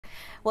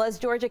Well, as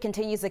Georgia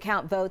continues to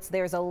count votes,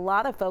 there's a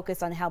lot of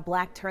focus on how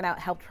black turnout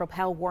helped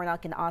propel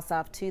Warnock and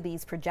Ossoff to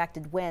these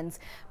projected wins,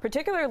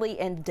 particularly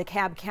in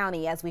DeKalb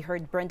County, as we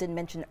heard Brendan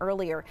mention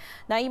earlier.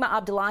 Naima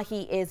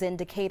Abdullahi is in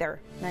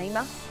Decatur.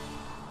 Naima?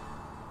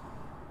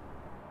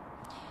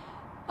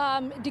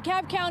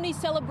 DeKalb County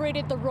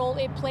celebrated the role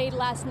it played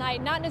last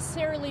night, not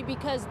necessarily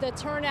because the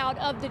turnout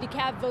of the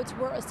DeKalb votes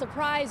were a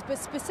surprise, but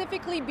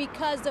specifically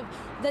because of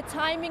the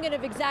timing and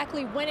of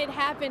exactly when it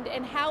happened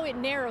and how it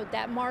narrowed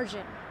that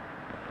margin.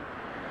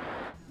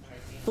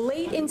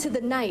 Late into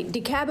the night,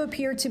 DeKalb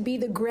appeared to be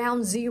the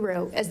ground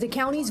zero as the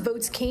county's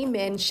votes came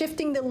in,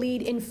 shifting the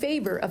lead in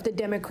favor of the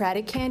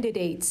Democratic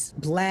candidates.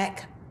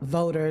 Black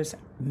voters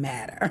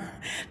matter.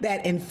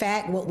 That in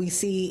fact what we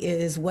see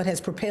is what has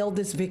propelled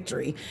this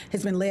victory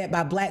has been led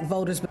by black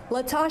voters.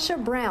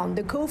 Latasha Brown,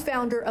 the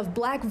co-founder of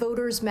Black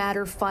Voters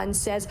Matter Fund,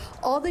 says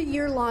all the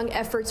year-long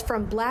efforts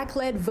from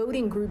black-led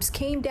voting groups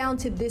came down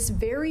to this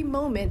very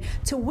moment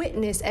to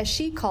witness, as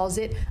she calls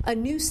it, a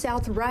new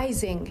South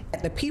rising.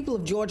 The people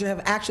of Georgia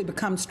have actually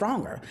become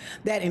stronger.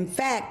 That in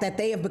fact that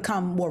they have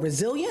become more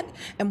resilient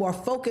and more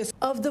focused.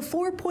 Of the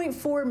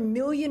 4.4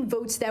 million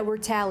votes that were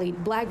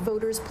tallied, black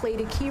voters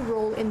played a key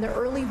role in the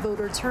early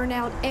voter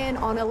turnout and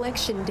on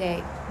Election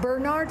Day.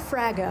 Bernard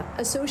Fraga,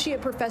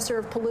 associate professor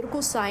of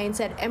political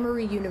science at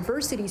Emory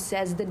University,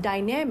 says the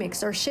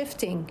dynamics are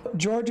shifting.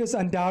 Georgia is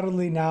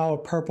undoubtedly now a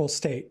purple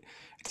state.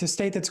 It's a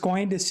state that's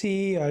going to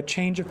see a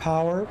change of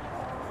power.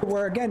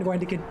 We're again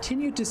going to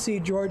continue to see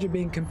Georgia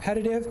being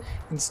competitive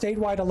in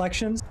statewide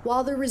elections.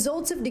 While the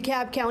results of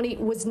DeKalb County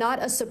was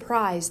not a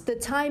surprise, the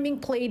timing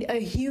played a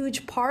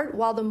huge part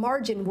while the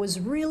margin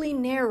was really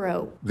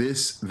narrow.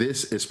 This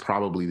is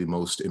probably the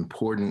most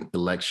important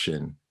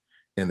election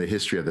in the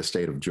history of the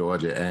state of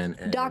Georgia.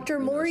 And Dr.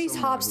 Maurice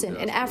Hobson,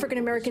 an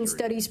African-American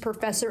studies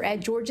professor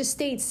at Georgia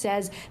State,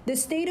 says the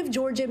state of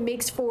Georgia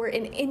makes for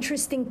an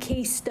interesting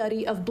case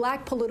study of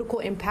black political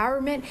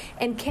empowerment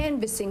and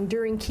canvassing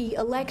during key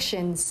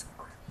elections.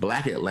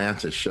 Black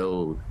Atlanta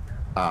showed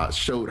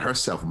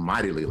herself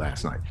mightily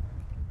last night.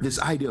 This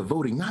idea of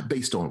voting not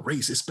based on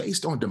race, it's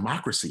based on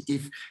democracy.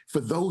 If for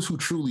those who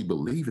truly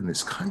believe in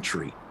this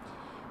country.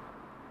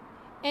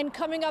 And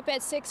coming up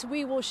at 6,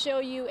 we will show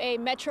you a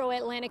Metro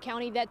Atlanta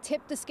County that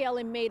tipped the scale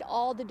and made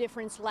all the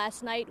difference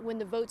last night when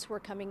the votes were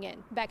coming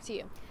in. Back to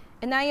you.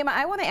 And Naima,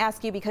 I want to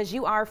ask you, because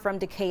you are from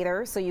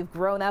Decatur, so you've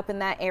grown up in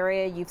that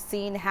area, you've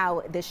seen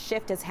how this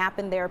shift has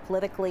happened there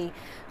politically.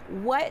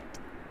 What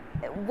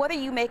do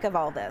you make of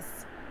all this?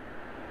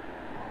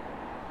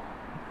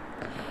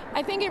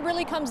 I think it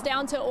really comes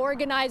down to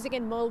organizing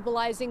and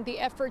mobilizing the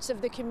efforts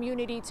of the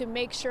community to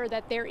make sure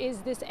that there is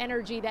this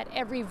energy that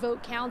every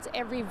vote counts,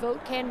 every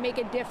vote can make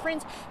a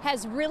difference.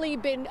 Has really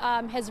been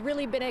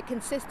a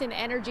consistent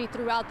energy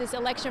throughout this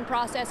election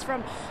process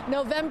from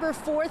November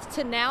 4th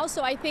to now.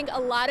 So I think a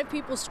lot of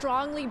people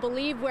strongly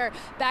believe, where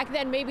back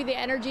then maybe the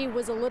energy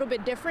was a little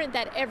bit different,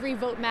 that every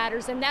vote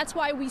matters. And that's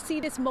why we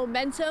see this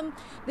momentum,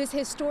 this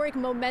historic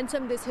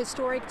momentum, this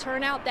historic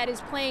turnout that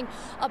is playing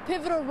a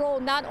pivotal role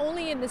not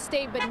only in the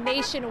state but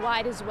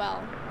nationwide as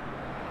well.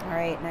 All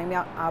right,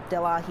 Naima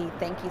Abdullahi,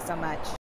 thank you so much.